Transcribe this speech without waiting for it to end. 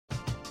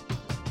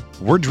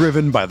We're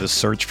driven by the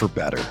search for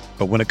better.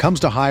 But when it comes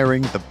to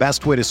hiring, the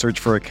best way to search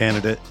for a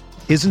candidate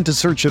isn't to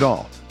search at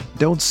all.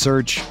 Don't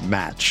search,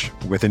 match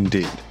with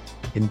Indeed.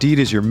 Indeed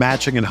is your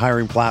matching and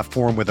hiring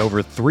platform with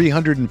over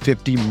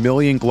 350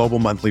 million global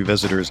monthly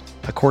visitors,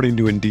 according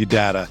to Indeed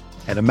data,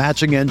 and a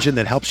matching engine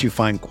that helps you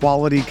find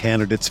quality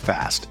candidates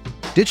fast.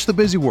 Ditch the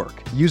busy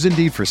work. Use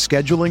Indeed for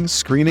scheduling,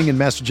 screening, and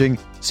messaging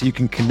so you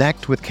can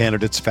connect with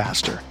candidates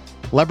faster.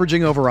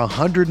 Leveraging over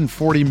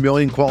 140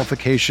 million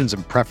qualifications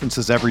and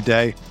preferences every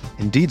day,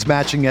 Indeed's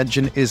matching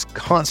engine is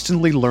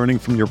constantly learning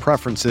from your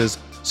preferences,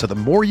 so the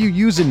more you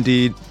use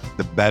Indeed,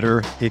 the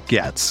better it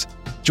gets.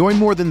 Join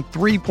more than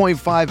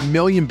 3.5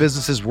 million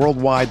businesses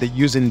worldwide that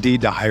use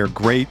Indeed to hire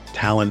great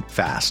talent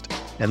fast.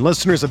 And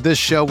listeners of this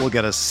show will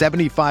get a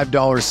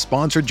 $75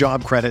 sponsored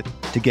job credit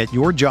to get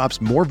your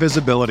jobs more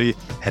visibility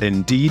at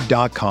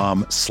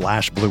Indeed.com/Blue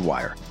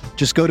Wire.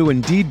 Just go to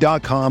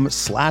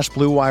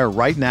Indeed.com/Blue Wire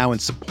right now and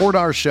support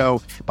our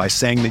show by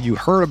saying that you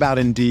heard about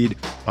Indeed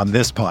on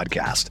this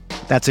podcast.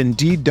 That's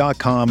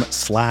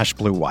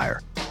Indeed.com/Blue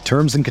Wire.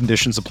 Terms and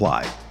conditions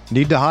apply.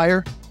 Need to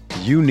hire?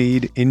 You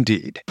need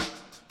Indeed.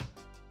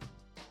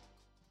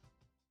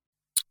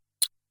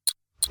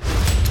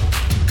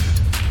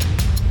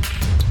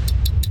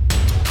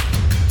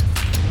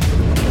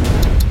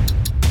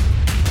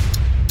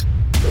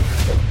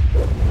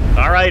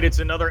 All right, it's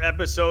another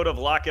episode of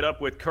Lock It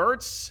Up with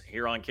Kurtz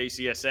here on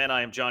KCSN.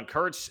 I am John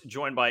Kurtz,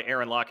 joined by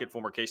Aaron Lockett,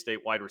 former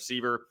K-State wide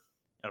receiver.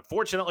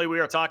 Unfortunately, we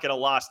are talking a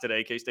loss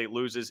today. K-State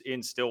loses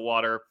in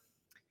Stillwater.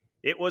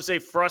 It was a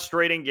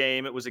frustrating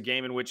game. It was a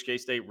game in which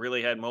K-State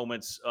really had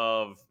moments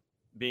of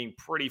being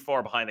pretty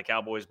far behind the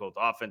Cowboys, both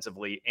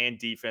offensively and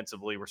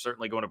defensively. We're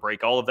certainly going to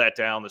break all of that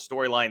down. The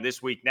storyline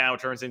this week now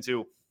turns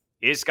into,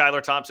 is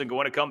Skylar Thompson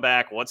going to come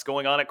back? What's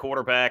going on at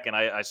quarterback? And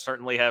I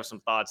certainly have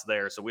some thoughts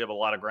there. So we have a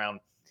lot of ground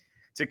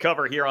to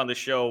cover here on the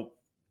show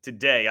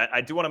today.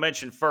 I do want to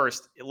mention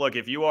first, look,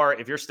 if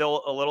you're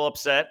still a little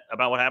upset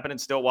about what happened in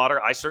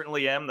Stillwater, I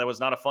certainly am. That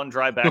was not a fun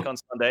drive back on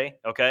Sunday.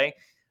 Okay.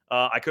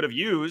 I could have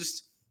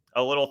used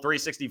a little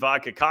 360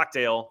 vodka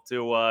cocktail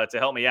to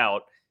help me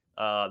out.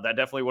 That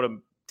definitely would have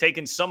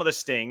taken some of the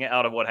sting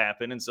out of what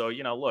happened. And so,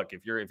 look,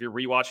 if you're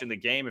rewatching the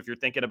game, if you're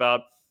thinking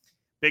about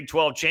Big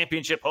 12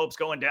 championship hopes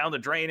going down the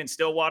drain in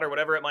Stillwater,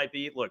 whatever it might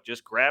be, look,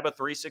 just grab a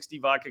 360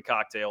 vodka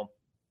cocktail.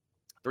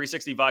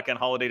 360 Vodka and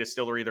Holiday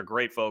Distillery, they're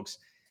great folks,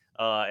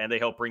 and they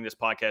help bring this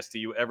podcast to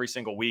you every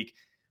single week.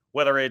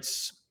 Whether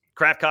it's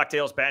craft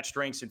cocktails, batch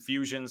drinks,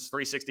 infusions,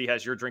 360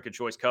 has your drink of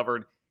choice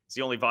covered. It's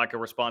the only vodka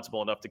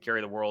responsible enough to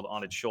carry the world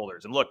on its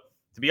shoulders. And look,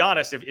 to be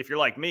honest, if you're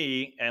like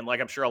me, and like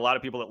I'm sure a lot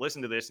of people that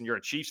listen to this, and you're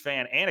a Chiefs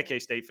fan and a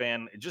K-State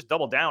fan, just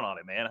double down on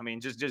it, man. I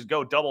mean, just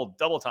go double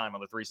time on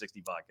the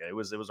 360 Vodka. It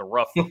was a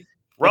rough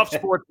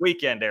sports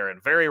weekend, Aaron.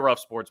 Very rough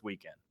sports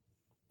weekend.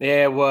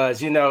 Yeah, it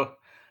was.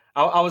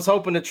 I was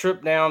hoping the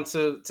trip down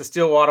to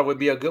Stillwater would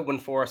be a good one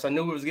for us. I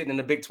knew we was getting in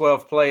the Big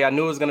 12 play. I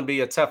knew it was going to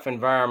be a tough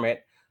environment.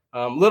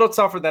 Little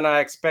tougher than I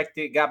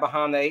expected. Got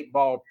behind the 8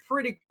 ball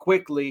pretty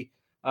quickly.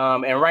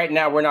 And right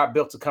now we're not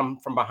built to come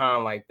from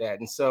behind like that.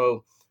 And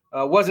so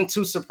wasn't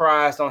too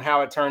surprised on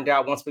how it turned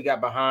out once we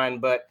got behind.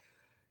 But,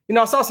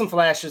 I saw some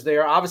flashes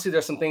there. Obviously,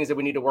 there's some things that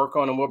we need to work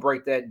on, and we'll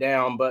break that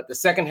down. But the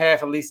second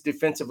half, at least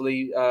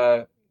defensively,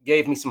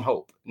 gave me some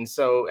hope. And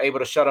so able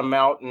to shut them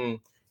out and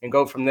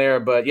go from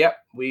there. But, yep,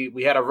 we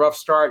had a rough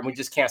start, and we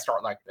just can't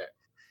start like that.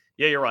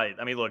 Yeah, you're right.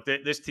 I mean, look,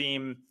 this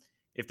team,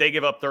 if they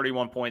give up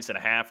 31 points and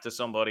a half to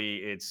somebody,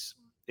 it's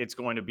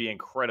going to be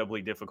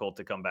incredibly difficult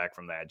to come back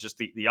from that. Just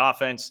the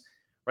offense,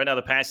 right now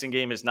the passing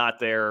game is not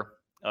there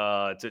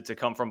to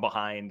come from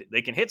behind.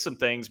 They can hit some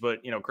things, but,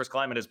 Chris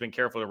Kleiman has been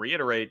careful to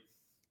reiterate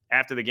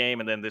after the game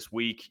and then this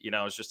week, it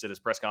was just at his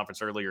press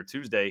conference earlier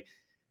Tuesday,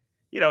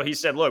 he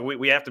said, look,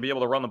 we have to be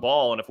able to run the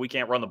ball, and if we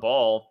can't run the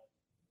ball,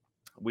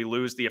 we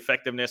lose the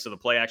effectiveness of the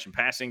play action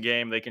passing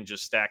game. They can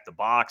just stack the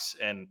box.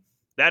 And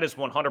that is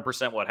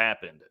 100% what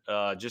happened.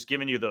 Just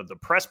giving you the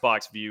press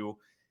box view.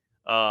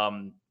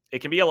 It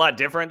can be a lot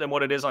different than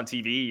what it is on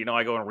TV.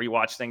 I go and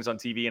rewatch things on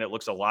TV and it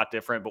looks a lot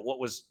different. But what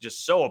was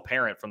just so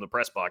apparent from the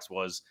press box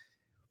was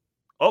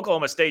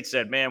Oklahoma State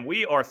said, man,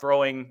 we are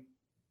throwing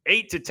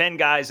 8 to 10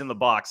 guys in the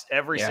box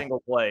every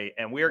single play.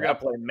 And we are going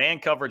to play man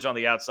coverage on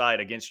the outside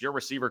against your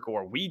receiver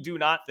core. We do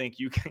not think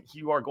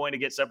you are going to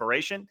get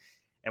separation.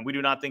 And we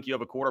do not think you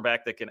have a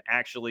quarterback that can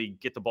actually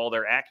get the ball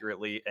there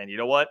accurately. And you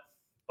know what?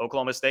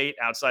 Oklahoma State,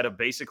 outside of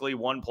basically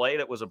one play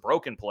that was a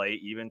broken play,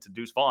 even to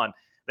Deuce Vaughn,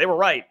 they were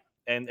right.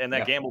 And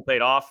that gamble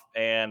paid off.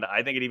 And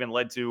I think it even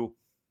led to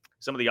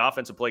some of the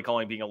offensive play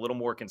calling being a little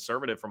more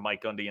conservative from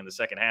Mike Gundy in the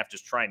second half,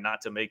 just trying not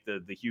to make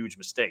the huge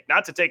mistake.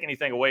 Not to take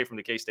anything away from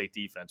the K-State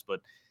defense, but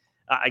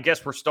I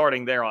guess we're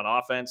starting there on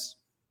offense.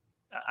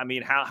 I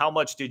mean, how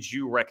much did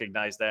you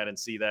recognize that and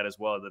see that as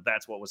well,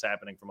 that's what was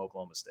happening from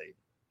Oklahoma State?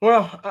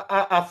 Well,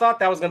 I thought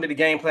that was going to be the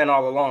game plan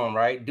all along,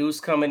 right? Deuce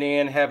coming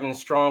in, having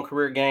strong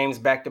career games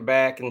back to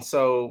back. And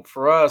so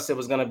for us, it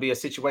was going to be a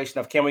situation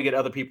of, can we get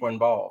other people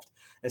involved?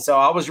 And so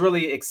I was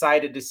really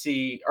excited to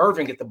see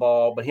Irvin get the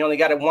ball, but he only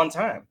got it one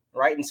time,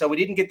 right? And so we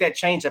didn't get that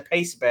change of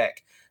pace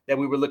back that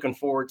we were looking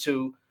forward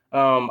to.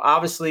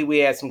 Obviously, we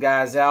had some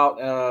guys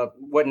out,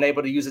 wasn't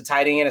able to use a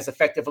tight end as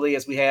effectively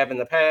as we have in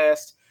the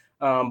past.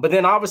 But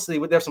then obviously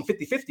there's some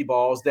 50-50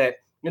 balls that,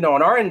 on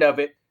our end of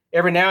it,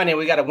 every now and then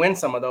we got to win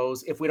some of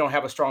those if we don't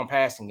have a strong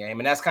passing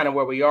game. And that's kind of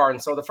where we are.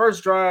 And so the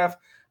first drive,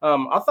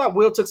 I thought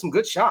Will took some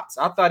good shots.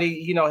 I thought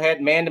he,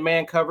 had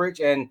man-to-man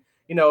coverage and,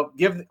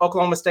 give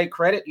Oklahoma State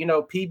credit,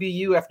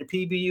 PBU after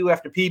PBU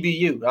after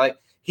PBU. Like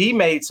he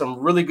made some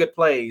really good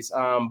plays.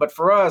 But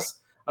for us,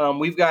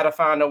 we've got to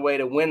find a way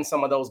to win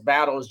some of those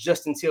battles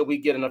just until we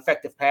get an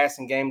effective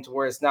passing game to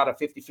where it's not a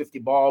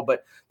 50-50 ball.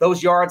 But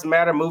those yards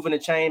matter, moving the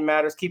chain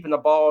matters, keeping the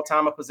ball,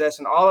 time of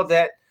possession, all of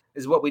that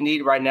is what we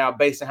need right now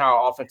based on how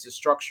our offense is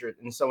structured.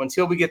 And so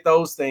until we get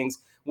those things,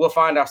 we'll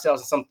find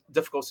ourselves in some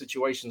difficult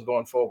situations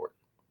going forward.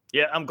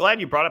 Yeah, I'm glad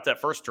you brought up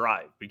that first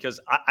drive because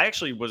I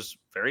actually was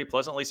very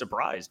pleasantly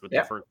surprised with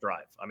the first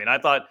drive. I mean, I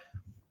thought,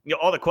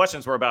 all the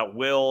questions were about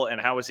Will and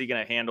how is he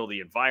going to handle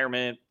the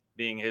environment,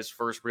 being his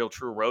first real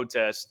true road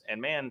test.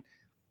 And man,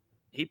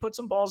 he put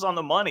some balls on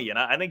the money. And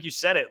I think you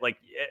said it, like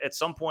at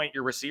some point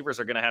your receivers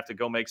are going to have to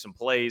go make some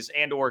plays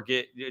and or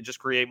just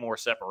create more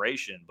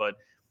separation. But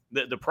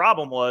the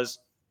problem was,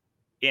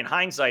 in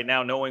hindsight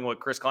now, knowing what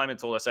Chris Klieman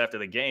told us after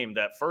the game,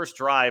 that first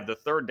drive, the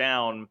third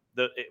down,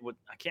 I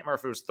can't remember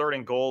if it was 3rd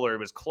and goal or it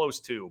was close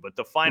to, but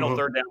the final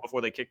third down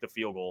before they kicked the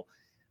field goal,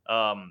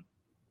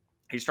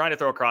 he's trying to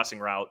throw a crossing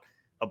route.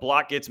 A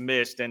block gets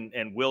missed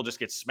and Will just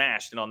gets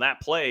smashed. And on that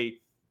play,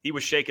 he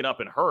was shaken up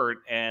and hurt.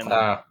 And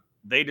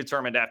they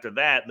determined after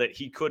that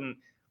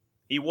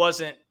he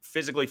wasn't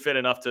physically fit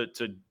enough to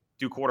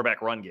do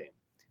quarterback run game.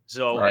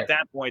 So at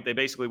that point, they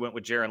basically went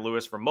with Jaron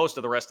Lewis for most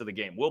of the rest of the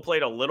game. Will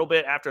played a little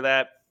bit after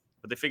that,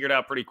 but they figured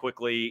out pretty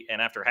quickly, and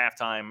after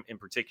halftime in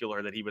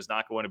particular, that he was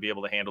not going to be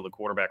able to handle the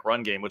quarterback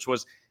run game, which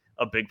was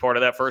a big part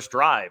of that first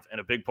drive and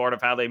a big part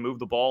of how they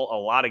moved the ball a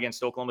lot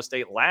against Oklahoma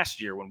State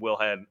last year when Will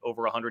had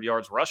over 100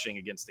 yards rushing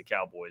against the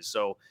Cowboys.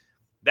 So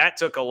that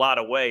took a lot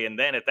away. And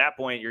then at that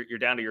point, you're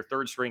down to your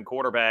third-string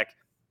quarterback,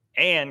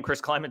 and Chris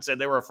Klieman said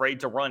they were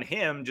afraid to run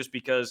him just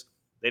because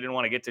they didn't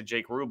want to get to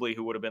Jake Rubley,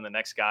 who would have been the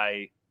next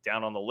guy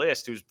down on the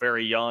list, who's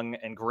very young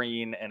and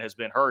green and has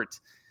been hurt.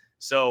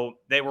 So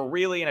they were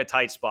really in a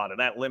tight spot, and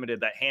that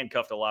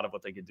handcuffed a lot of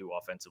what they could do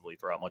offensively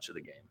throughout much of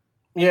the game.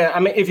 Yeah, I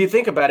mean, if you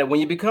think about it,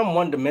 when you become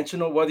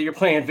one-dimensional, whether you're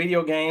playing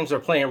video games or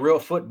playing real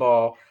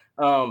football,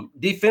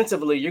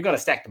 defensively, you're going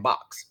to stack the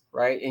box,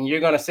 right? And you're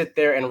going to sit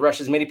there and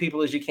rush as many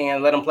people as you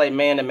can, let them play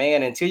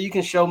man-to-man until you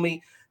can show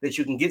me that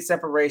you can get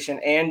separation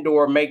and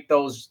or make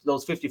those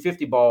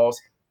 50-50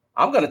 balls.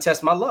 I'm going to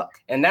test my luck.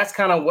 And that's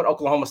kind of what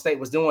Oklahoma State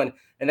was doing.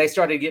 And they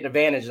started getting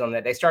advantage on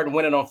that. They started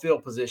winning on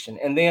field position.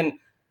 And then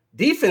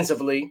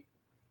defensively,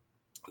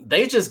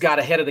 they just got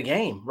ahead of the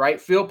game, right?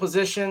 Field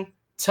position,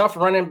 tough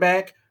running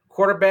back,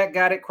 quarterback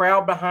got it,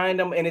 crowd behind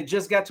them. And it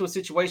just got to a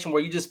situation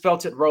where you just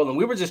felt it rolling.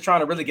 We were just trying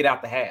to really get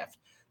out the half.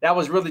 That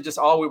was really just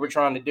all we were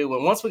trying to do.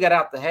 And once we got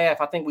out the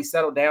half, I think we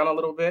settled down a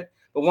little bit.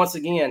 But once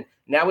again,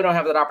 now we don't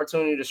have that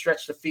opportunity to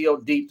stretch the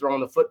field deep throwing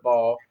the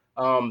football.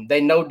 They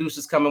know Deuce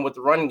is coming with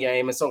the run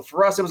game. And so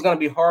for us, it was going to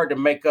be hard to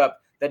make up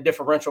that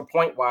differential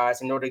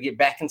point-wise in order to get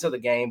back into the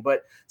game.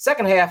 But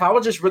second half, I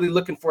was just really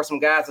looking for some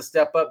guys to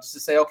step up just to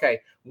say, okay,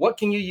 what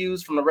can you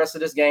use from the rest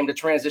of this game to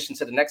transition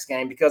to the next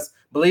game? Because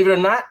believe it or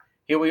not,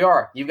 here we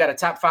are. You've got a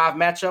top 5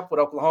 matchup with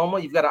Oklahoma.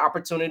 You've got an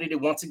opportunity to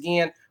once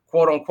again,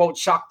 quote unquote,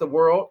 shock the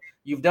world.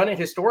 You've done it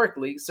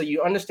historically, so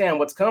you understand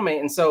what's coming.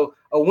 And so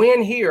a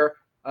win here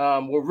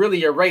will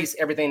really erase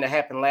everything that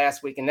happened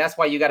last week. And that's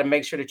why you got to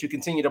make sure that you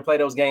continue to play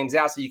those games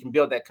out so you can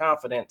build that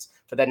confidence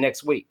for that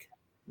next week.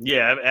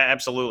 Yeah,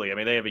 absolutely. I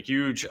mean, they have a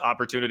huge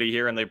opportunity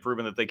here, and they've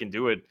proven that they can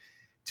do it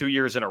 2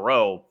 years in a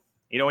row.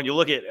 When you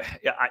look at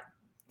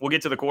we'll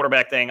get to the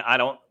quarterback thing. I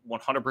don't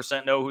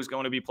 100% know who's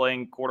going to be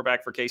playing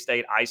quarterback for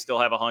K-State. I still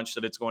have a hunch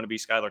that it's going to be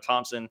Skylar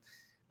Thompson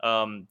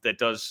that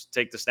does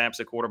take the snaps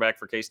at quarterback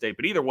for K-State.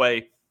 But either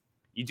way,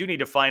 you do need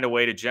to find a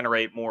way to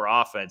generate more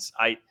offense.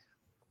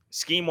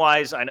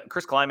 Scheme-wise, I know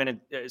Chris Klieman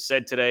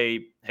said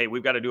today, hey,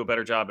 we've got to do a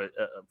better job of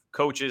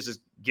coaches is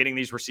getting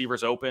these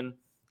receivers open.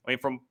 I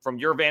mean, from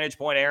your vantage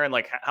point, Aaron,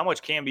 like how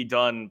much can be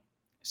done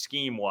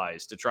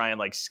scheme-wise to try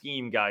and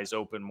scheme guys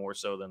open more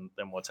so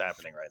than what's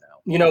happening right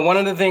now? One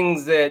of the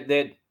things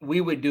that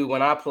we would do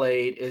when I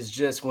played is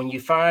just when you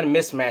find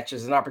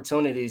mismatches and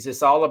opportunities,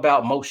 it's all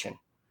about motion.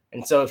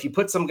 And so if you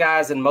put some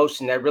guys in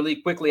motion, that really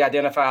quickly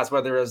identifies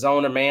whether a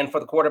zone or man for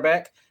the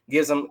quarterback,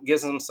 gives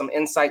them some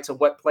insight to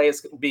what play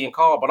is being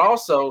called. But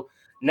also,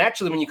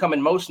 naturally, when you come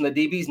in motion, the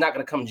DB is not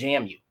going to come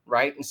jam you,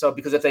 right? And so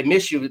because if they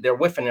miss you, they're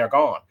whiffing, they're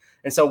gone.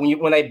 And so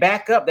when they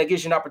back up, that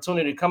gives you an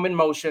opportunity to come in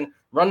motion,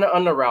 run the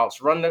under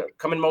routes,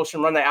 come in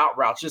motion, run the out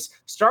routes. Just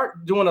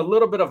start doing a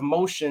little bit of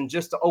motion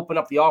just to open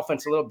up the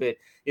offense a little bit.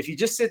 If you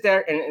just sit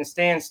there and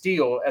stand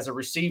still as a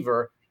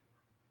receiver,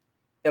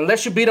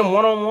 unless you beat them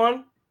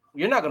one-on-one,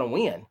 you're not going to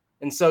win.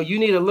 And so you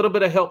need a little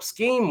bit of help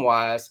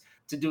scheme-wise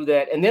to do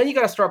that. And then you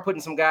got to start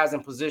putting some guys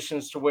in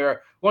positions to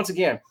where, once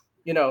again,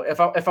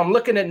 if I'm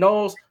looking at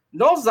Knowles,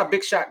 Knowles is a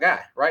big shot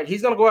guy, right?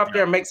 He's going to go out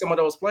there and make some of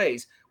those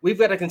plays. We've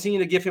got to continue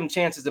to give him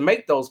chances to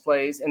make those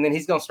plays, and then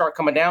he's going to start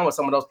coming down with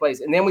some of those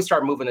plays, and then we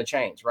start moving the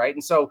chains, right?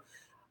 And so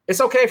it's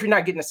okay if you're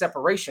not getting a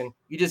separation.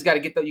 You just got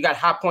to you got to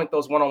high point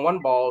those one-on-one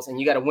balls, and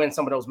you got to win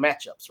some of those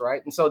matchups,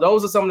 right? And so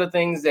those are some of the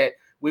things that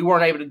we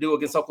weren't able to do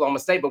against Oklahoma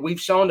State, but we've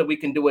shown that we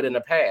can do it in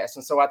the past.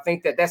 And so I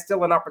think that that's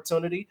still an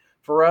opportunity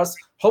for us.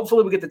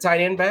 Hopefully we get the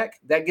tight end back.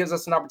 That gives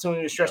us an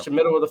opportunity to stretch the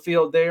middle of the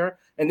field there.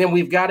 And then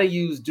we've got to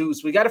use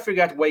Deuce. We got to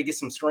figure out the way to get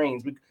some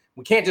screens.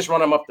 We can't just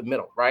run him up the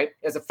middle, right?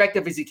 As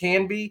effective as he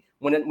can be,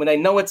 when they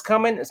know it's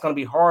coming, it's going to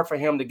be hard for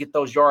him to get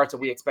those yards that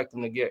we expect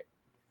him to get.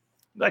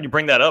 Glad you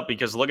bring that up,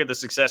 because look at the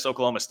success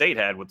Oklahoma State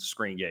had with the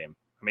screen game.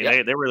 I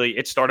mean, they really,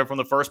 it started from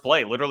the first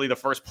play, literally the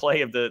first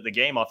play of the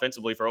game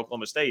offensively for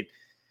Oklahoma State.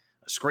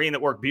 A screen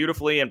that worked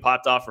beautifully and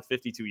popped off for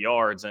 52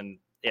 yards, and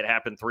it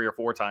happened 3 or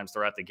 4 times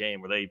throughout the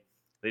game where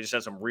they just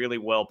had some really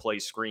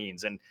well-placed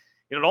screens. And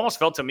it almost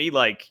felt to me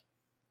like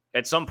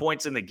at some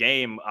points in the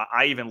game,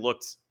 I even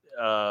looked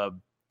to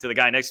the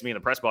guy next to me in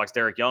the press box,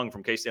 Derek Young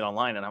from K-State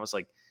Online, and I was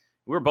like,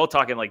 we were both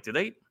talking like, do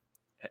they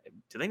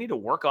need to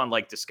work on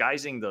like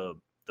disguising the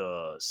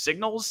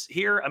signals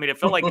here? I mean, it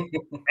felt like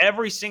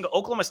every single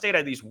Oklahoma State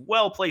had these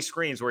well-placed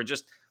screens where it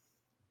just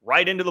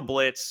right into the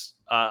blitz,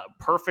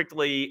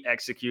 perfectly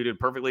executed,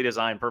 perfectly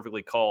designed,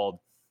 perfectly called.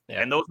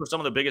 Yeah. And those were some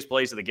of the biggest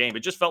plays of the game.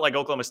 It just felt like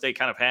Oklahoma State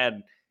kind of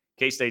had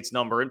K-State's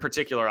number, in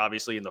particular,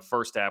 obviously, in the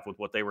first half with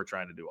what they were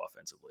trying to do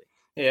offensively.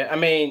 Yeah, I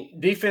mean,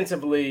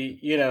 defensively,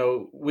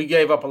 we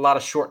gave up a lot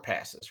of short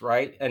passes,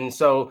 right? And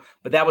so,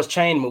 but that was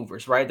chain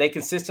movers, right? They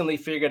consistently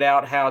figured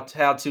out how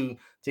to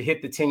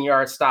hit the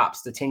 10-yard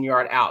stops, the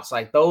 10-yard outs.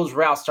 Like those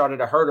routes started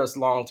to hurt us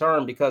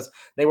long-term because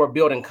they were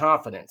building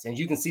confidence. And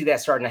you can see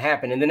that starting to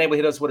happen. And then they would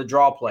hit us with a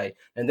draw play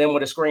and then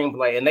with a screen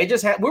play. And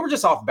we were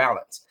just off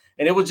balance.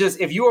 And it was just,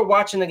 if you were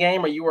watching the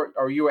game or you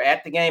were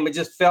at the game, it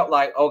just felt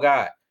like, oh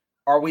God,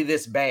 are we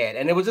this bad?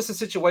 And it was just a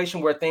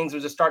situation where things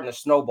were just starting to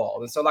snowball.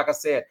 And so, like I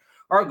said,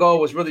 our goal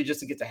was really just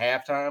to get to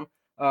halftime.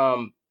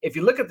 If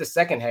you look at the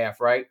second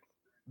half, right,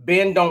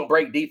 bend, don't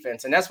break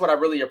defense. And that's what I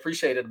really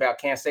appreciated about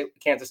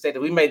Kansas State,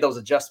 that we made those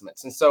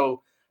adjustments. And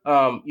so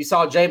you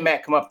saw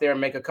J-Mac come up there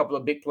and make a couple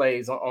of big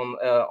plays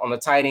on the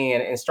tight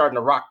end and starting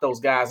to rock those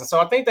guys. And so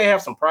I think they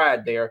have some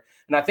pride there.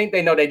 And I think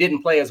they know they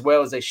didn't play as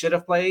well as they should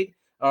have played,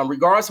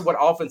 regardless of what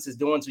offense is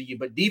doing to you.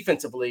 But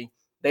defensively,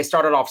 they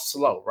started off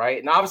slow, right?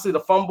 And obviously the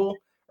fumble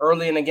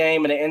early in the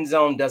game in the end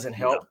zone doesn't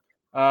help.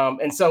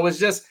 And so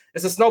it's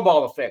a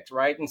snowball effect,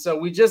 right? And so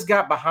we just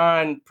got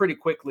behind pretty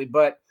quickly.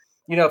 But,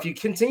 if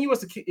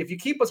you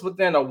keep us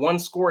within a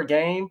 1-score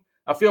game,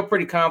 I feel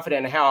pretty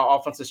confident in how our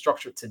offense is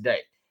structured today.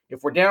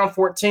 If we're down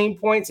 14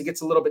 points, it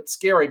gets a little bit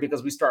scary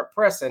because we start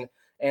pressing,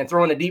 and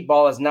throwing a deep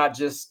ball is not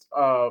just,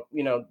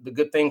 the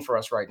good thing for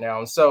us right now.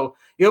 And so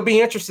it'll be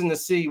interesting to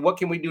see what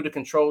can we do to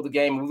control the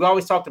game. We've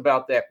always talked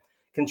about that.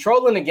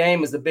 Controlling the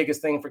game is the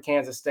biggest thing for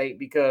Kansas State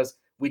because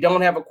we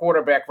don't have a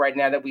quarterback right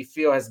now that we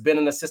feel has been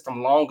in the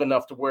system long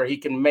enough to where he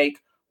can make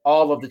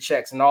all of the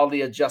checks and all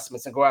the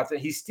adjustments and go out there.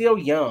 He's still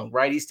young,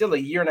 right? He's still a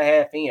year and a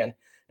half in.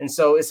 And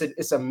so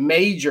it's a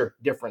major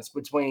difference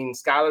between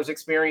Skylar's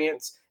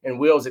experience and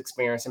Will's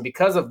experience. And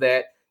because of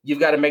that, you've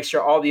got to make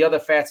sure all the other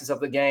facets of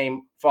the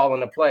game fall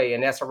into play.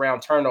 And that's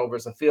around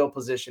turnovers and field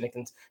position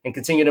and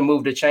continue to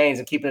move the chains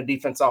and keeping the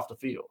defense off the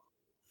field.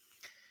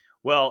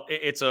 Well,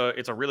 it's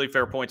a really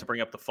fair point to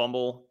bring up the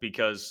fumble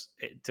because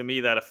to me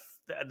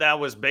that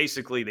was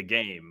basically the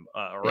game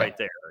right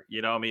there.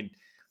 I mean,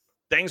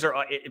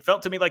 it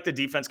felt to me like the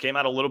defense came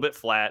out a little bit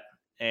flat,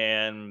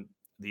 and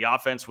the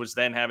offense was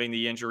then having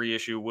the injury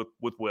issue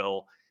with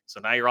Will. So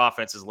now your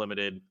offense is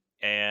limited,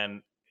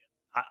 and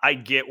I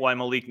get why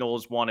Malik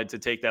Knowles wanted to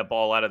take that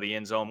ball out of the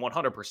end zone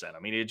 100%. I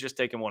mean, he had just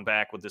taken one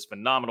back with this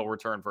phenomenal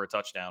return for a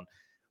touchdown,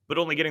 but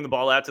only getting the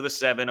ball out to the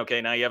 7.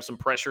 Okay, now you have some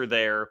pressure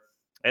there.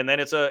 And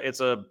then it's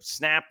a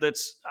snap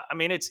it's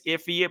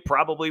iffy. It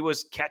probably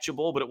was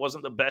catchable, but it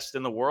wasn't the best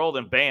in the world.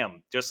 And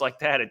bam, just like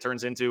that, it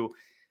turns into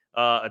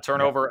a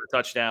turnover, a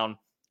touchdown,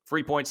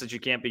 3 points that you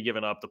can't be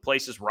giving up. The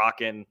place is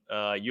rocking.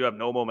 You have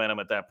no momentum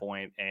at that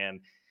point. And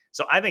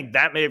so I think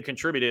that may have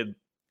contributed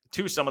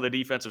to some of the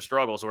defensive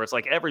struggles where it's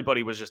like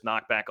everybody was just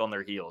knocked back on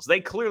their heels. They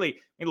clearly,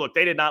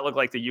 they did not look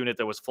like the unit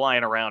that was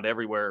flying around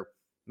everywhere,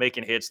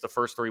 making hits the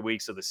first 3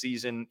 weeks of the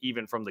season,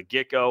 even from the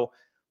get-go.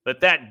 But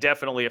that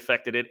definitely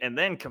affected it. And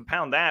then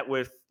compound that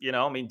with,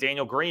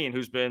 Daniel Green,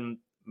 who's been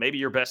maybe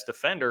your best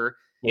defender.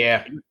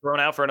 Yeah. He was thrown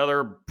out for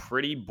another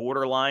pretty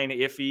borderline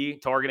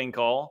iffy targeting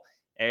call.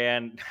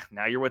 And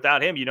now you're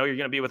without him. You're going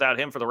to be without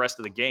him for the rest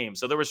of the game.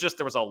 So there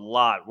was a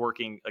lot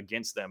working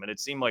against them. And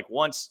it seemed like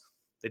once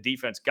the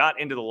defense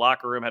got into the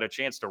locker room, had a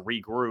chance to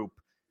regroup,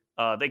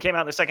 they came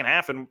out in the second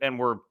half and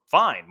were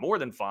fine, more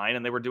than fine.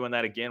 And they were doing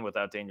that again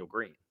without Daniel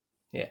Green.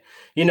 Yeah.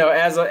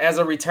 As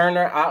a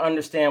returner, I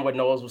understand what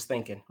Knowles was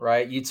thinking,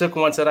 right? You took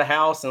one to the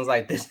house and was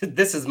like,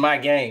 this is my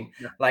game.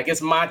 Yeah. Like,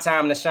 it's my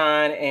time to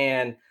shine.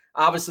 And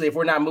obviously, if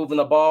we're not moving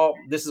the ball,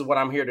 this is what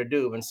I'm here to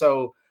do. And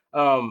so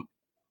I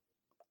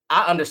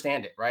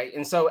understand it, right?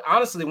 And so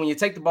honestly, when you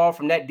take the ball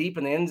from that deep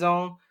in the end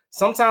zone,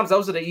 sometimes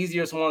those are the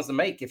easiest ones to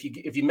make. If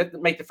you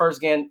make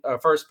the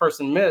first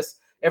person miss,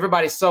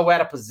 everybody's so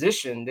out of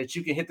position that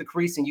you can hit the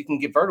crease and you can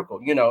get vertical,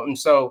 And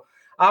so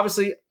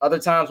obviously other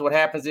times what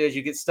happens is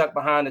you get stuck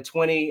behind the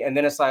 20 and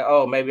then it's like,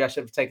 oh, maybe I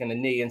should have taken the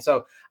knee. And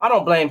so I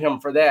don't blame him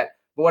for that.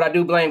 But what I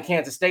do blame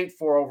Kansas State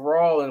for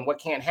overall and what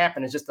can't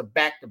happen is just the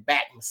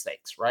back-to-back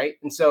mistakes, right?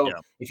 And so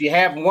if you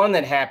have one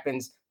that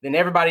happens, then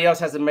everybody else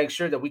has to make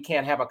sure that we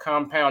can't have a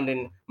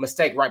compounding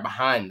mistake right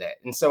behind that.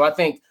 And so I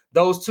think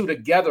those two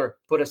together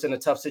put us in a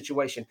tough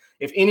situation.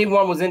 If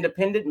anyone was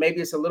independent,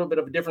 maybe it's a little bit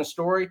of a different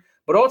story,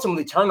 but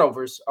ultimately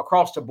turnovers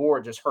across the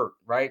board just hurt,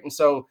 right? And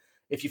so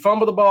if you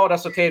fumble the ball,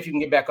 that's okay if you can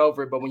get back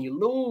over it. But when you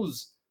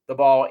lose the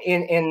ball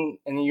and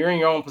you're in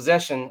your own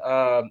possession,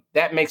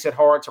 that makes it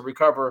hard to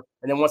recover.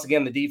 And then once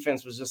again, the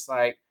defense was just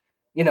like,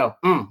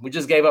 we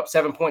just gave up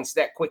 7 points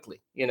that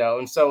quickly,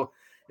 And so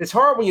it's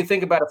hard when you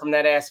think about it from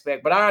that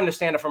aspect, but I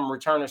understand it from a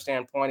returner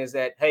standpoint is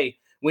that, hey,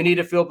 we need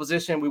a field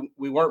position.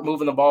 We weren't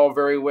moving the ball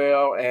very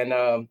well. And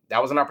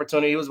that was an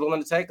opportunity he was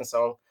willing to take. And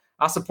so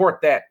I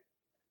support that.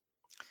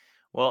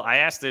 Well, I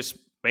asked this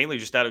mainly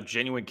just out of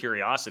genuine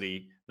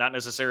curiosity, not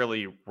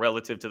necessarily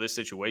relative to this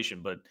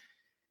situation, but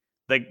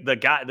the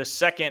guy, the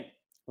second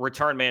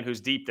return man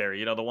who's deep there,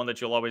 the one that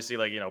you'll always see,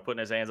 like, putting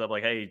his hands up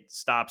like, hey,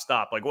 stop.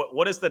 Like,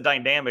 what is the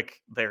dynamic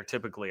there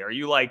typically? Are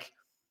you like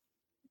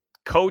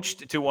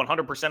coached to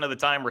 100% of the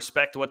time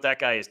respect what that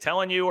guy is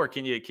telling you, or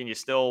can you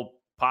still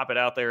pop it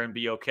out there and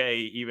be okay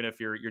even if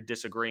you're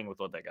disagreeing with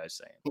what that guy's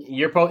saying?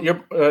 You're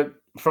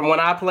from when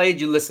I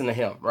played, you listen to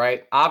him,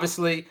 right?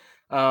 Obviously,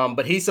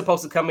 but he's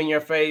supposed to come in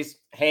your face,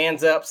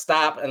 hands up,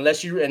 stop, and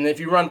if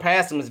you run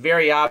past him, it's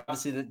very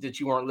obvious that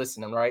you weren't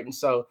listening, right? And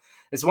so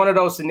it's one of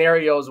those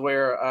scenarios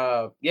where,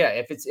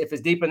 if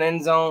it's deep in the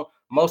end zone,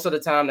 most of the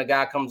time the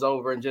guy comes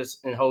over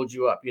and holds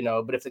you up,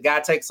 But if the guy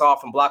takes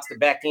off and blocks the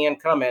back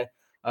end coming,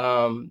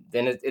 then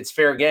it's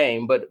fair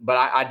game. But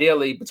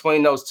ideally,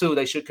 between those two,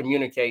 they should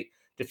communicate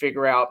to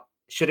figure out,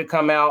 should it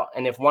come out?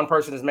 And if one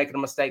person is making a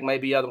mistake,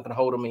 maybe the other one can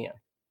hold them in.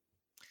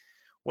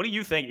 What do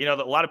you think? A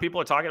lot of people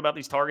are talking about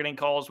these targeting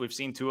calls. We've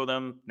seen 2 of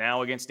them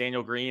now against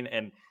Daniel Green,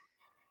 and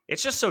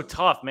it's just so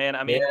tough, man.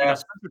 I mean,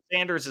 Spencer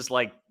Sanders is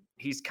like,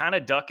 he's kind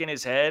of ducking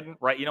his head,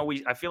 right?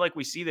 I feel like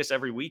we see this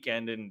every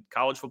weekend in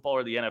college football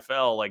or the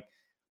NFL, like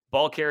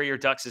ball carrier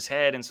ducks his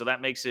head. And so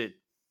that makes it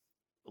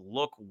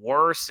look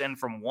worse. And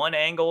from one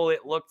angle,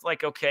 it looked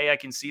like, okay, I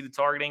can see the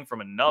targeting.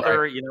 From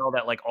another, right,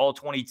 that like all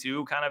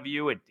 22 kind of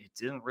view, it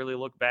didn't really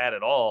look bad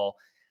at all.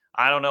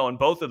 I don't know. And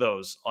both of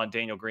those on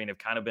Daniel Green have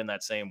kind of been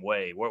that same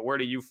way. Where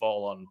do you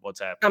fall on what's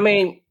happening? I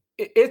mean,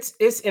 it's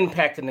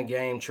impacting the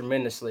game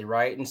tremendously,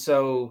 right? And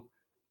so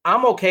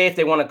I'm okay if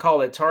they want to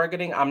call it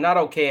targeting. I'm not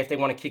okay if they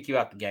want to kick you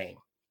out the game,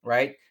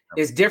 right?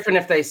 It's different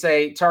if they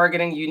say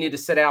targeting, you need to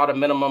sit out a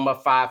minimum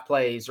of 5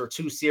 plays or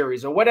 2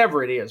 series or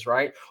whatever it is,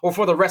 right? Or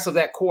for the rest of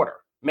that quarter.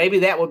 Maybe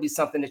that would be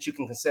something that you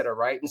can consider,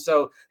 right? And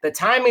so the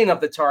timing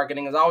of the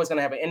targeting is always going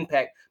to have an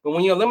impact. But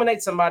when you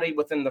eliminate somebody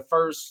within the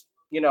first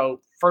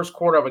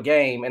quarter of a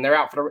game and they're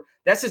out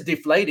that's just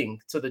deflating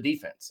to the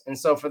defense. And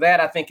so for that,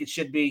 I think it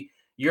should be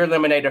you're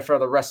eliminated for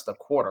the rest of the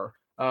quarter.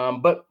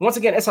 But once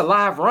again, it's a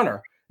live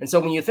runner. And so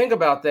when you think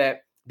about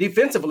that,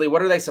 defensively,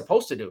 what are they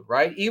supposed to do,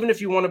 right? Even if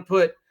you want to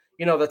put,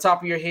 the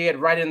top of your head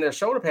right in their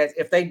shoulder pads,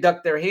 if they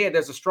duck their head,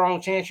 there's a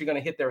strong chance you're going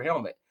to hit their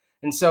helmet.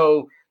 And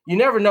so you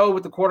never know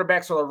with the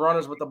quarterbacks or the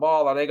runners with the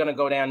ball, are they going to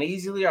go down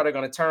easily? Are they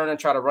going to turn and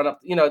try to run up?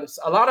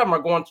 A lot of them are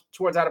going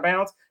towards out of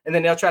bounds, and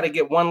then they'll try to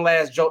get one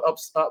last jolt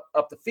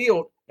up the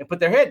field and put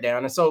their head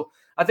down. And so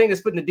I think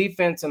it's putting the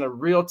defense in a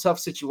real tough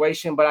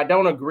situation, but I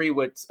don't agree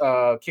with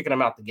kicking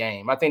them out the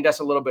game. I think that's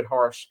a little bit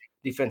harsh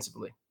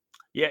defensively.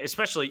 Yeah,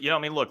 especially,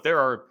 look, there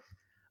are,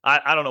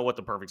 I don't know what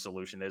the perfect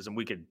solution is, and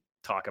we could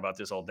talk about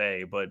this all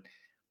day, but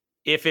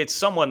if it's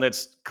someone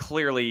that's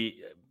clearly,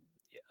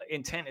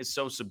 intent is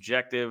so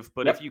subjective,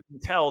 but if you can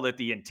tell that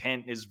the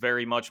intent is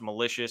very much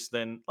malicious,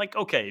 then like,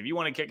 okay, if you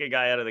want to kick a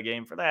guy out of the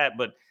game for that,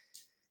 but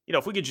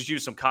if we could just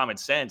use some common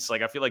sense,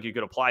 like I feel like you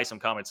could apply some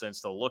common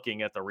sense to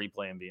looking at the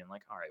replay and being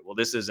like, all right, well,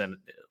 this isn't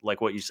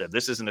like what you said.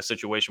 This isn't a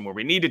situation where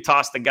we need to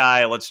toss the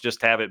guy. Let's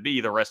just have it be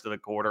the rest of the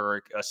quarter,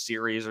 or a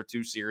series or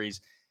 2 series,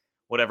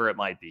 whatever it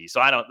might be.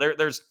 So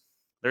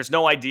there's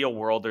no ideal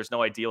world. There's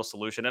no ideal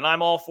solution. And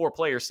I'm all for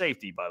player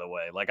safety, by the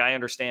way. Like, I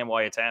understand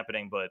why it's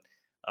happening, but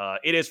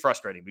it is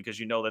frustrating because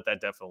that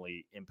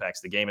definitely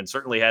impacts the game, and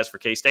certainly has for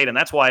K-State. And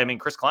that's why,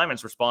 Chris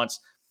Klieman's response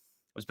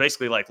was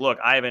basically like, look,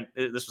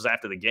 this was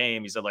after the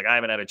game. He said, like, I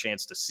haven't had a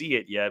chance to see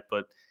it yet,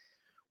 but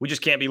we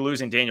just can't be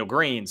losing Daniel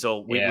Green.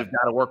 So we've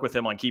got to work with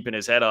him on keeping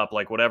his head up.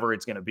 Like, whatever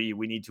it's going to be,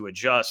 we need to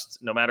adjust,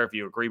 no matter if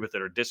you agree with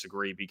it or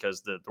disagree, because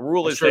the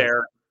rule is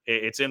there.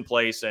 It's in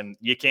place, and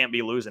you can't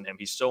be losing him.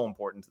 He's so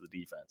important to the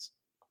defense.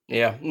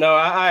 Yeah, no,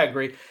 I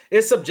agree.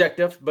 It's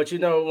subjective, but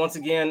once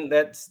again,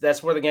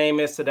 that's where the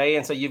game is today.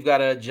 And so you've got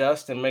to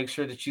adjust and make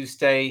sure that you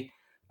stay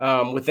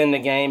within the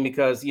game,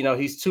 because,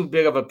 he's too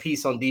big of a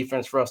piece on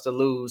defense for us to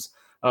lose.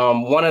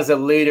 One, as a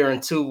leader,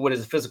 and 2, with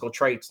his physical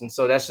traits. And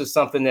so that's just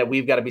something that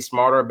we've got to be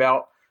smarter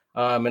about.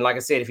 And like I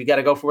said, if you got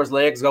to go for his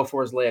legs, go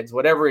for his legs,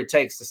 whatever it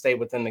takes to stay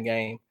within the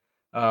game.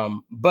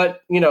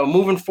 But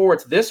moving forward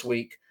to this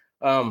week,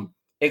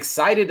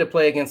 excited to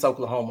play against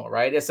Oklahoma,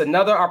 right? It's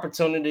another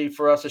opportunity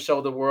for us to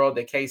show the world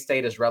that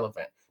K-State is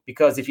relevant.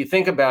 Because if you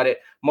think about it,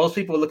 most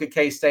people look at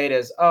K-State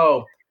as,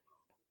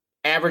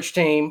 average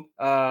team,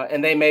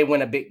 and they may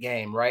win a big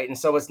game, right? And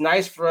so it's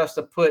nice for us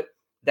to put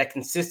that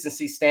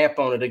consistency stamp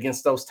on it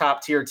against those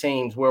top tier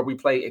teams where we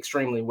play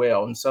extremely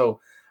well. And so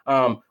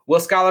will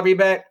Skylar be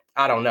back?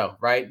 I don't know,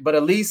 right? But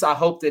at least I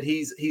hope that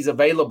he's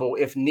available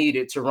if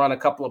needed to run a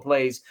couple of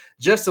plays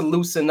just to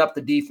loosen up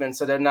the defense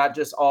so they're not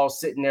just all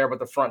sitting there with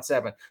the front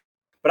seven.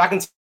 But I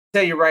can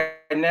tell you right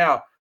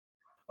now,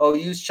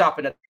 OU's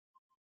chopping at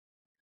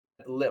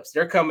the lips.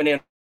 They're coming in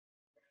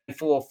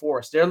full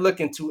force. They're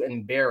looking to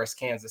embarrass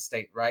Kansas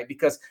State, right?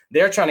 Because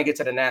they're trying to get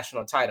to the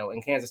national title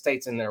and Kansas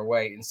State's in their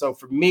way. And so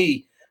for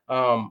me,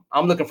 I'm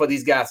looking for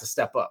these guys to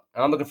step up.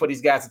 And I'm looking for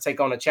these guys to take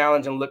on a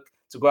challenge and look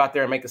to go out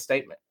there and make a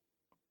statement.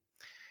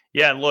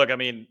 Yeah, and look, I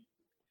mean,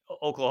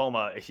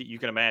 Oklahoma, you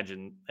can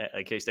imagine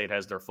K-State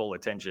has their full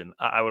attention.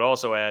 I would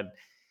also add,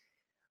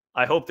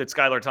 I hope that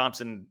Skylar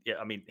Thompson,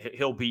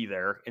 he'll be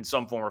there in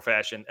some form or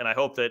fashion. And I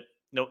hope that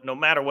no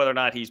matter whether or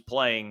not he's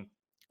playing,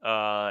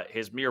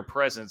 his mere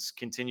presence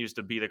continues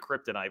to be the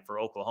kryptonite for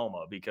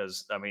Oklahoma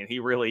because, he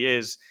really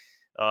is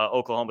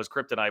Oklahoma's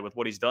kryptonite with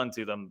what he's done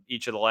to them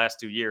each of the last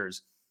 2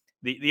 years.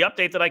 The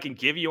update that I can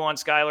give you on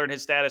Skylar and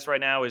his status right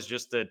now is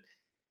just that.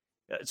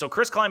 So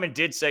Chris Klieman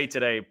did say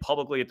today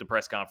publicly at the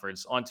press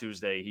conference on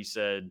Tuesday, he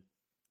said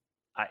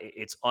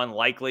it's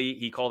unlikely.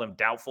 He called him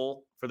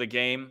doubtful for the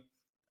game.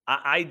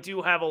 I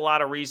do have a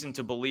lot of reason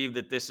to believe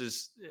that this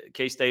is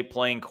K-State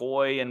playing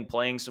coy and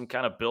playing some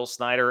kind of Bill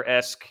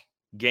Snyder-esque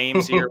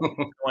games here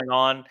going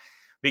on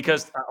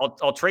because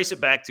I'll trace it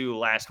back to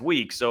last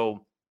week.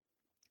 So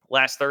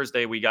last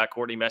Thursday, we got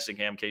Courtney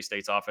Messingham,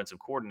 K-State's offensive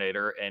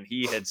coordinator, and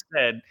he had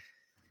said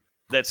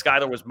that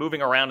Skylar was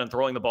moving around and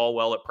throwing the ball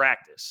well at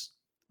practice.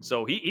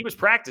 So he was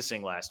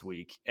practicing last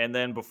week. And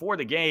then before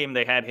the game,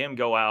 they had him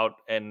go out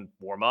and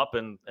warm up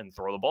and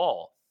throw the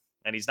ball.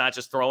 And he's not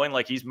just throwing,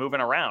 like he's moving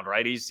around,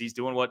 right? He's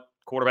doing what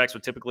quarterbacks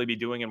would typically be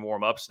doing in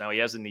warm-ups. Now he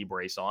has a knee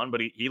brace on,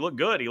 but he looked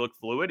good. He looked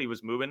fluid. He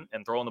was moving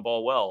and throwing the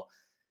ball well.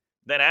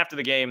 Then after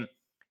the game,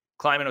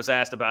 Klieman was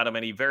asked about him,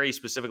 and he very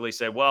specifically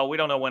said, well, we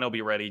don't know when he'll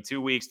be ready.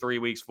 2 weeks, 3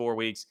 weeks, 4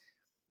 weeks.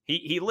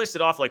 He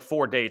listed off like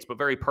 4 dates, but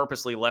very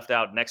purposely left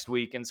out next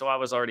week. And so I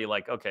was already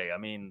like, okay,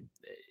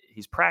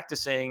 he's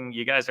practicing.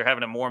 You guys are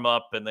having him warm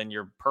up, and then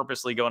you're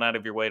purposely going out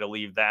of your way to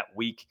leave that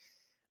week.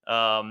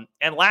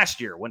 And last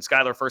year, when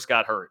Skylar first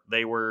got hurt,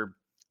 they were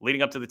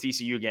leading up to the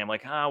TCU game,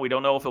 like, we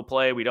don't know if he'll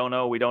play. We don't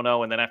know.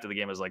 And then after the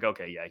game, it was like,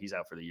 okay, yeah, he's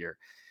out for the year.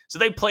 So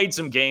they played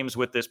some games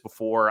with this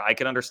before. I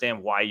can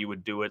understand why you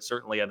would do it.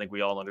 Certainly, I think we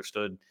all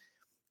understood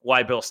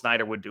why Bill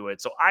Snyder would do it.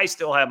 So I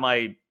still have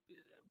my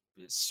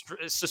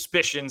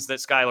suspicions that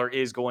Skylar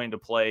is going to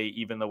play,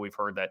 even though we've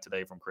heard that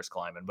today from Chris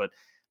Klieman. But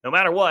no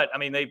matter what,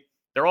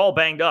 they're all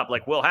banged up.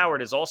 Like Will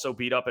Howard is also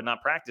beat up and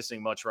not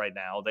practicing much right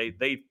now.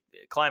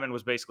 Klieman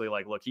was basically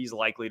like, look, he's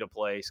likely to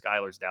play.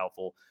 Skylar's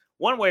doubtful.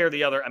 One way or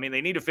the other,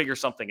 they need to figure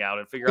something out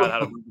and figure out how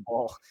to move the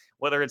ball,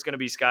 whether it's going to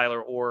be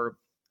Skylar or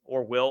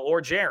Will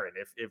or Jaron,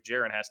 if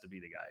Jaron has to be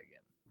the guy again.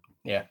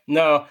 Yeah.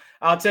 No,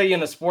 I'll tell you,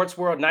 in the sports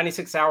world,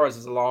 96 hours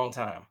is a long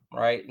time,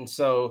 right? And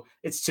so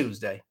it's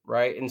Tuesday,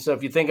 right? And so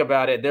if you think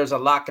about it, there's a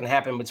lot can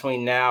happen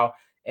between now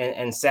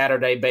and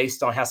Saturday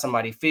based on how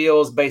somebody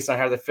feels, based on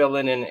how they're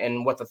feeling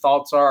and what the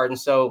thoughts are. And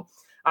so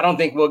I don't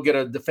think we'll get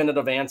a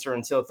definitive answer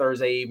until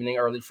Thursday evening,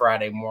 early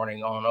Friday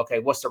morning on, okay,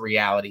 what's the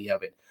reality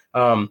of it?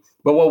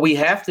 But what we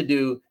have to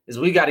do is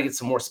we got to get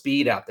some more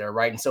speed out there,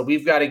 right? And so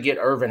we've got to get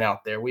Irvin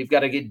out there. We've got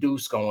to get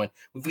Deuce going.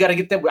 We've got to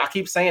get them. I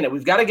keep saying it.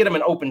 We've got to get them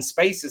in open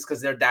spaces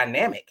because they're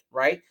dynamic,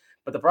 right?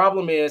 But the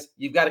problem is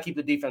you've got to keep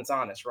the defense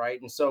honest,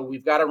 right? And so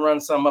we've got to run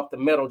some up the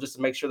middle just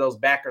to make sure those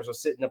backers are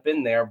sitting up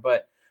in there.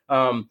 But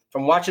from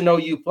watching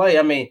OU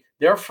play,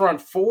 their front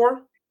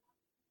four,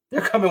 they're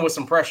coming with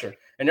some pressure,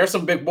 and they're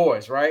some big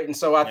boys, right? And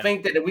so I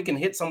think that if we can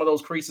hit some of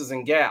those creases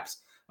and gaps.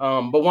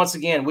 But once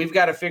again, we've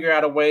got to figure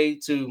out a way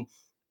to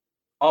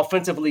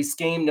offensively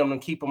scheme them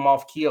and keep them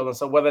off keel. And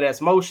so whether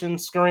that's motion,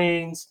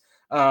 screens,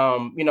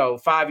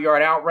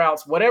 5-yard out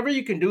routes, whatever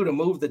you can do to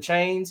move the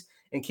chains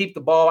and keep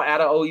the ball out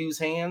of OU's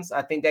hands,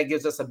 I think that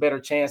gives us a better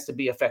chance to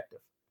be effective.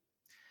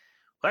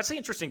 Well, that's the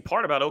interesting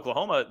part about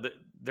Oklahoma,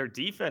 their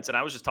defense. And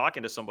I was just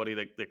talking to somebody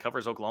that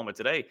covers Oklahoma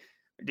today.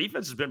 Their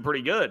defense has been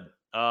pretty good.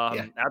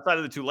 Outside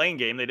of the Tulane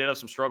game, they did have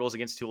some struggles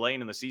against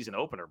Tulane in the season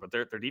opener, but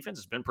their defense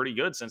has been pretty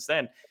good since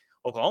then.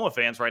 Oklahoma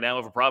fans right now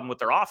have a problem with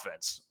their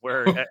offense,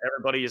 where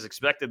everybody has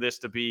expected this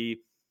to be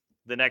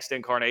the next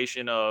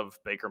incarnation of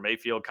Baker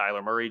Mayfield,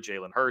 Kyler Murray,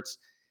 Jalen Hurts.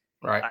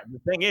 Right. The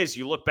thing is,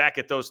 you look back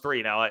at those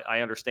three. Now,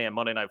 I understand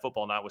Monday Night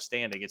Football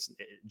notwithstanding,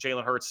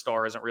 Jalen Hurts'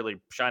 star isn't really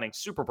shining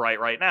super bright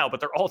right now, but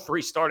they're all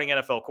three starting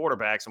NFL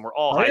quarterbacks, and we're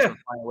all Heisman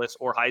finalists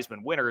or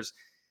Heisman winners.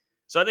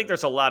 So I think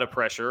there's a lot of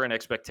pressure and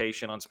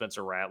expectation on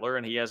Spencer Rattler,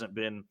 and he hasn't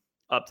been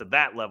up to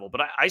that level.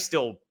 But I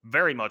still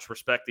very much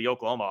respect the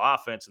Oklahoma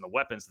offense and the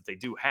weapons that they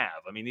do have.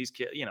 These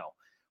kids,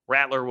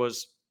 Rattler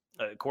was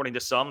according to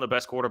some, the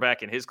best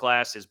quarterback in his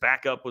class. His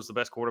backup was the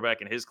best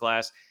quarterback in his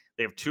class.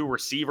 They have 2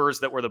 receivers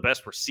that were the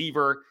best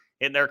receiver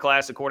in their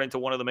class, according to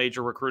one of the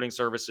major recruiting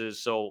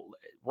services. So,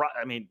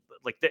 I mean,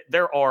 like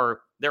there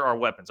are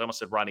weapons. I almost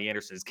said Rodney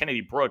Anderson. It's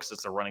Kennedy Brooks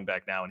that's the running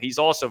back now, and he's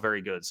also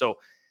very good. So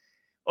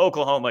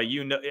Oklahoma,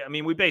 I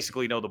mean, we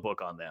basically know the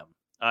book on them.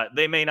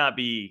 They may not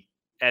be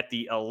at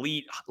the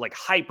elite, like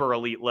hyper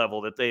elite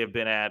level that they have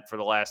been at for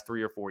the last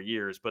 3 or 4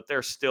 years, but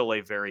they're still a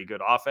very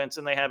good offense,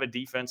 and they have a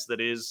defense that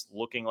is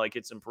looking like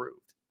it's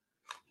improved.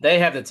 They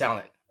have the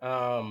talent.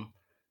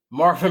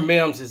 Marvin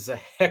Mims is a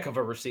heck of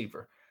a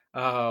receiver.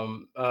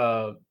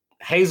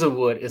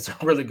 Hazelwood is a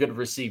really good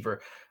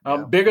receiver,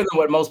 bigger than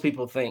what most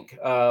people think.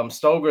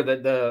 Stoger,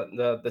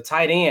 the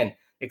tight end,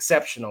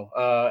 exceptional.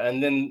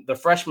 And then the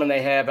freshman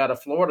they have out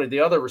of Florida, the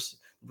other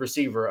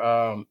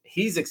receiver,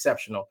 he's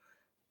exceptional.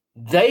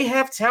 They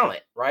have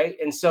talent, right?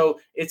 And so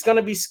it's going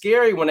to be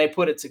scary when they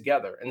put it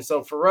together. And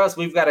so for us,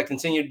 we've got to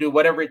continue to do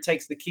whatever it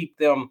takes to keep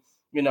them,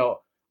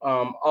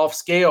 off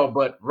scale.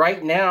 But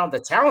right now, the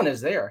talent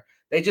is there.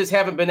 They just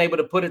haven't been able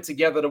to put it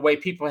together the way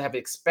people have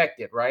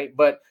expected, right?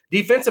 But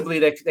defensively,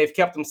 they've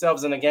kept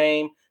themselves in the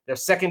game. Their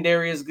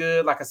secondary is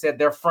good. Like I said,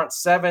 their front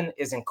 7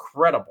 is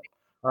incredible.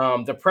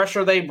 The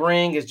pressure they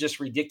bring is just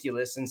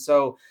ridiculous. And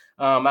so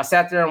I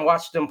sat there and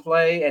watched them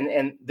play,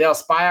 and they'll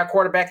spy a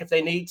quarterback if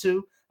they need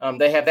to.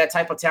 They have that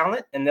type of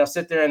talent, and they'll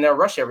sit there and they'll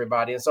rush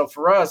everybody. And so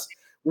for us,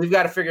 we've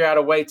got to figure out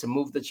a way to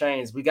move the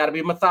chains. We got to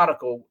be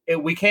methodical.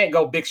 We can't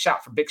go big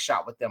shot for big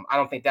shot with them. I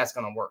don't think that's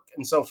going to work.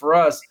 And so for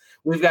us,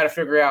 we've got to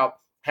figure out,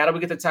 how do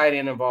we get the tight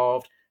end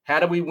involved? How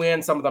do we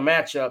win some of the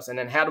matchups? And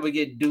then how do we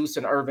get Deuce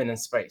and Irvin in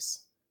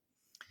space?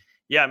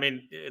 Yeah, I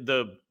mean,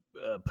 the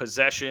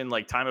possession,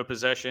 like time of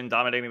possession,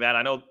 dominating that.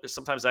 I know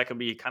sometimes that can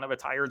be kind of a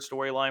tired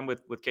storyline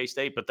with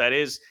K-State, but that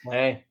is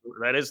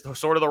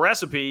sort of the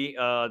recipe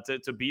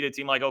to beat a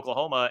team like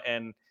Oklahoma.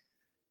 And it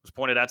was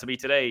pointed out to me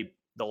today,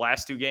 the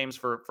last 2 games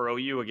for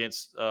OU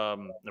against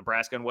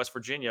Nebraska and West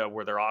Virginia,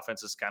 where their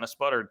offense has kind of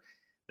sputtered,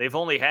 they've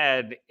only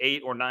had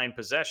 8 or 9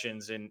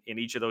 possessions in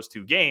each of those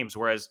 2 games.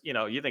 Whereas,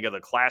 you think of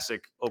the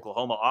classic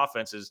Oklahoma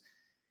offenses,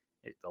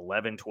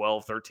 11,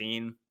 12,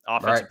 13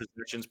 offensive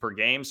possessions per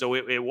game. So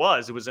it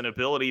was an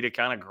ability to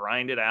kind of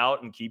grind it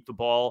out and keep the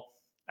ball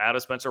out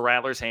of Spencer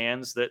Rattler's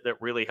hands that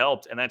really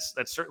helped. And that's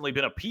certainly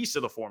been a piece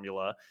of the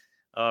formula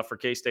for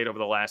K-State over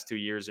the last 2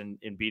 years in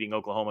beating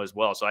Oklahoma as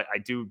well. So I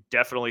do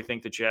definitely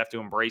think that you have to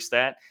embrace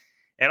that,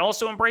 and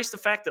also embrace the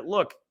fact that,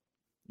 look,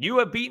 you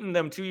have beaten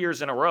them 2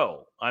 years in a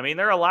row. I mean,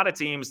 there are a lot of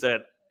teams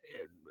that,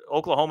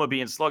 Oklahoma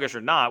being sluggish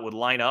or not, would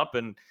line up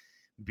and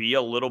be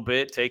a little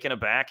bit taken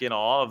aback in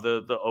awe of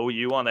the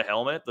OU on the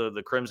helmet,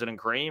 the crimson and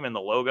cream, and the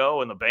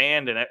logo and the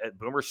band and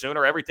Boomer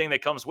Sooner, everything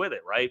that comes with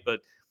it, right?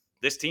 But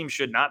this team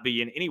should not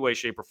be in any way,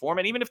 shape, or form.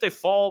 And even if they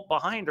fall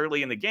behind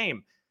early in the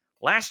game,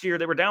 last year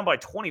they were down by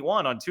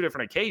 21 on 2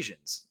 different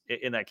occasions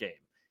in that game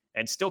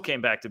and still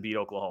came back to beat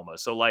Oklahoma.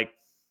 So, like,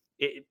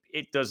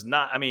 it does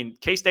not – I mean,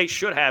 K-State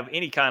should have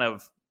any kind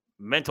of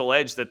mental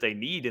edge that they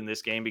need in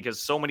this game,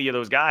 because so many of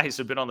those guys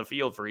have been on the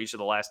field for each of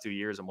the last 2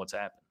 years and what's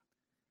happened.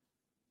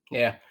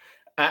 Yeah,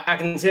 I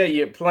can tell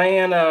you,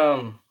 playing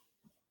at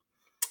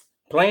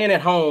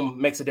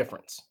home makes a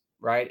difference,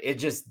 right? It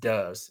just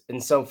does.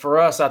 And so for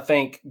us, I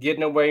think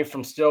getting away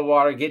from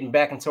Stillwater, getting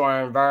back into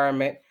our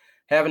environment,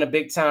 having a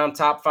big-time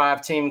top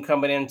 5 team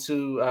coming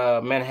into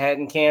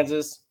Manhattan,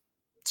 Kansas,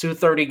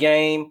 2:30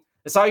 game,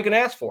 that's all you can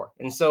ask for.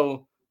 And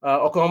so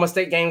Oklahoma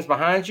State game's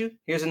behind you.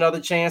 Here's another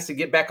chance to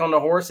get back on the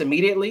horse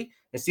immediately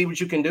and see what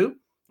you can do.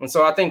 And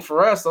so I think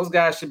for us, those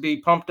guys should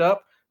be pumped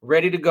up,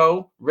 ready to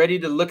go, ready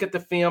to look at the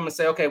film and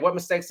say, okay, what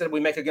mistakes did we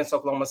make against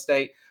Oklahoma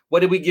State?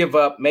 What did we give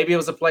up? Maybe it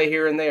was a play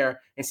here and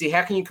there, and see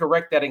how can you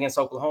correct that against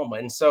Oklahoma.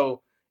 And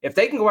so if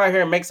they can go out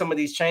here and make some of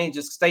these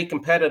changes, stay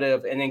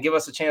competitive, and then give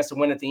us a chance to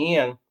win at the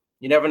end,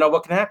 you never know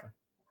what can happen.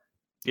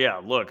 Yeah,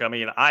 look, I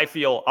mean,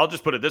 I'll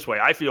just put it this way.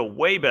 I feel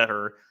way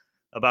better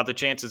about the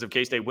chances of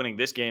K-State winning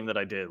this game than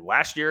I did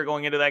last year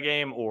going into that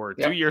game, or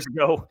 2 years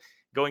ago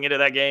going into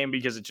that game,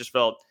 because it just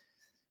felt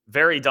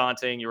very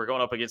daunting. You were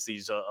going up against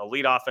these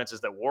elite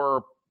offenses that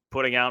were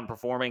putting out and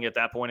performing at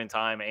that point in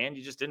time, and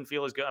you just didn't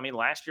feel as good. I mean,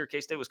 last year,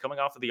 K-State was coming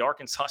off of the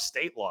Arkansas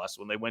State loss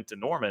when they went to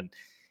Norman,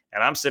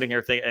 and I'm sitting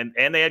here thinking,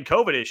 and they had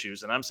COVID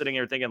issues, and I'm sitting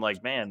here thinking,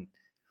 like, man,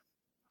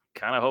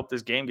 kind of hope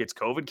this game gets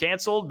COVID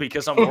canceled,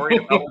 because I'm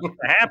worried about what's going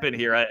to happen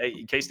here.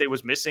 K-State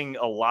was missing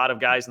a lot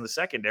of guys in the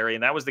secondary,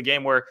 and that was the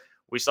game where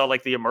we saw,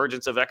 like, the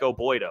emergence of Echo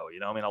Boydo.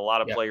 I mean, a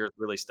lot of players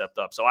really stepped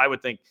up. So I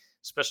would think,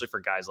 especially for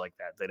guys like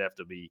that, they'd have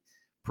to be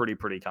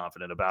pretty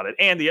confident about it.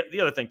 And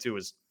the other thing too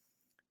is,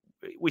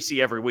 we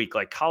see every week,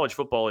 like, college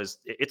football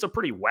it's a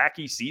pretty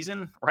wacky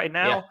season right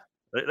now.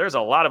 Yeah. There's a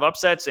lot of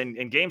upsets,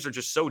 and games are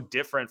just so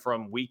different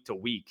from week to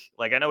week.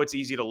 Like, I know it's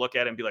easy to look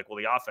at it and be like, well,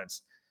 the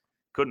offense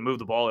couldn't move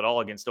the ball at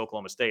all against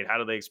Oklahoma State. How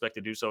do they expect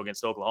to do so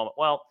against Oklahoma?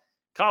 Well,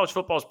 college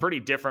football is pretty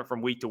different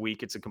from week to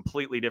week. It's a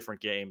completely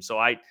different game. So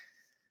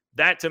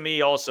that to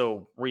me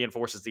also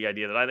reinforces the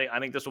idea that I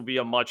think this will be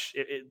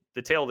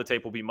the tail of the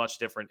tape will be much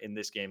different in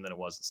this game than it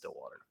was in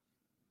Stillwater.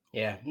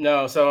 Yeah,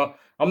 no. So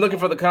I'm looking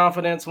for the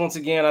confidence. Once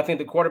again, I think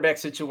the quarterback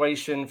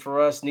situation for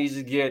us needs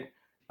to get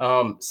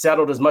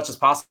settled as much as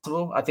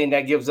possible. I think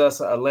that gives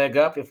us a leg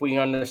up if we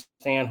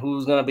understand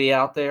who's going to be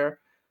out there.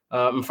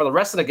 And for the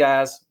rest of the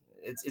guys,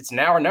 it's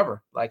now or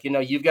never. Like,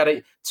 you've got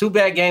 2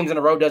 bad games in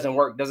a row doesn't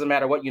work. Doesn't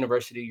matter what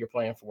university you're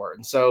playing for.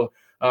 And so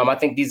I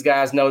think these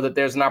guys know that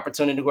there's an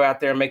opportunity to go out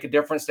there and make a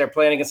difference. They're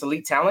playing against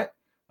elite talent.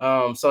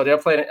 So they're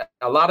playing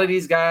a lot of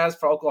these guys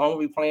for Oklahoma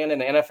will be playing in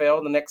the NFL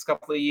in the next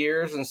couple of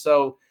years. And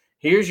so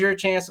here's your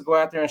chance to go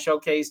out there and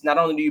showcase not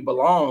only do you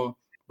belong,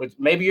 but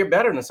maybe you're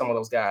better than some of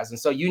those guys. And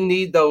so you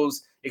need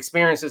those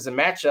experiences and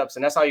matchups,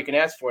 and that's all you can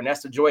ask for. And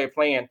that's the joy of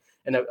playing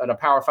in a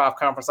Power 5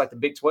 conference like the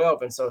Big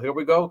 12. And so here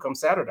we go come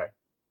Saturday.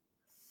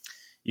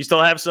 You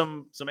still have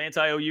some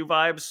anti-OU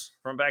vibes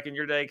from back in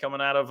your day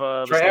coming out of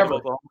the state of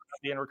Oklahoma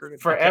being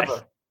recruited?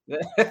 Forever.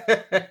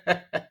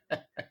 Okay.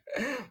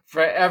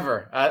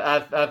 Forever.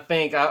 I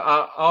think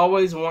I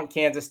always want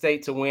Kansas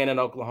State to win in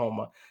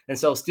Oklahoma. And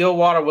so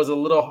Stillwater was a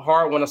little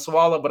hard one to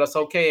swallow, but it's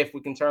okay if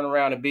we can turn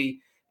around and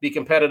be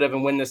competitive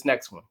and win this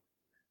next one.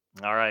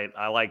 All right.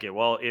 I like it.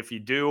 Well, if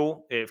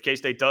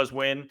K-State does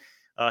win,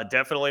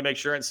 definitely make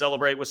sure and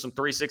celebrate with some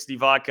 360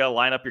 vodka.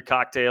 Line up your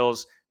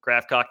cocktails,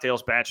 craft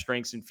cocktails, batch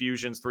drinks,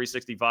 infusions.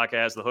 360 vodka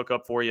has the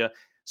hookup for you.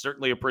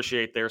 Certainly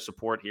appreciate their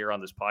support here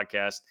on this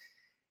podcast.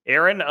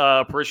 Aaron,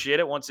 appreciate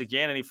it once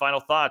again. Any final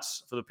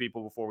thoughts for the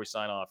people before we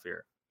sign off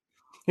here?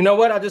 You know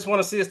what? I just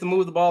want to see us to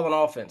move the ball on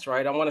offense,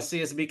 right? I want to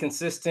see us be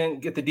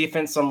consistent, get the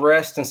defense some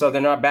rest, and so they're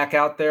not back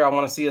out there. I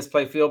want to see us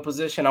play field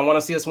position. I want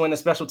to see us win the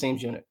special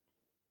teams unit.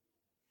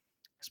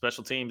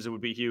 Special teams, it would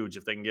be huge.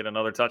 If they can get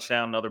another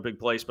touchdown, another big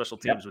play, special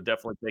teams would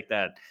definitely take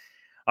that.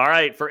 All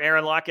right, for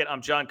Aaron Lockett,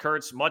 I'm John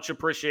Kurtz. Much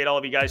appreciate all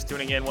of you guys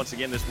tuning in once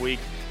again this week.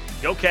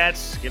 Go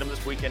Cats. Get them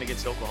this weekend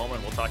against Oklahoma,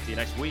 and we'll talk to you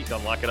next week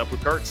on Lock It Up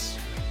with Kurtz.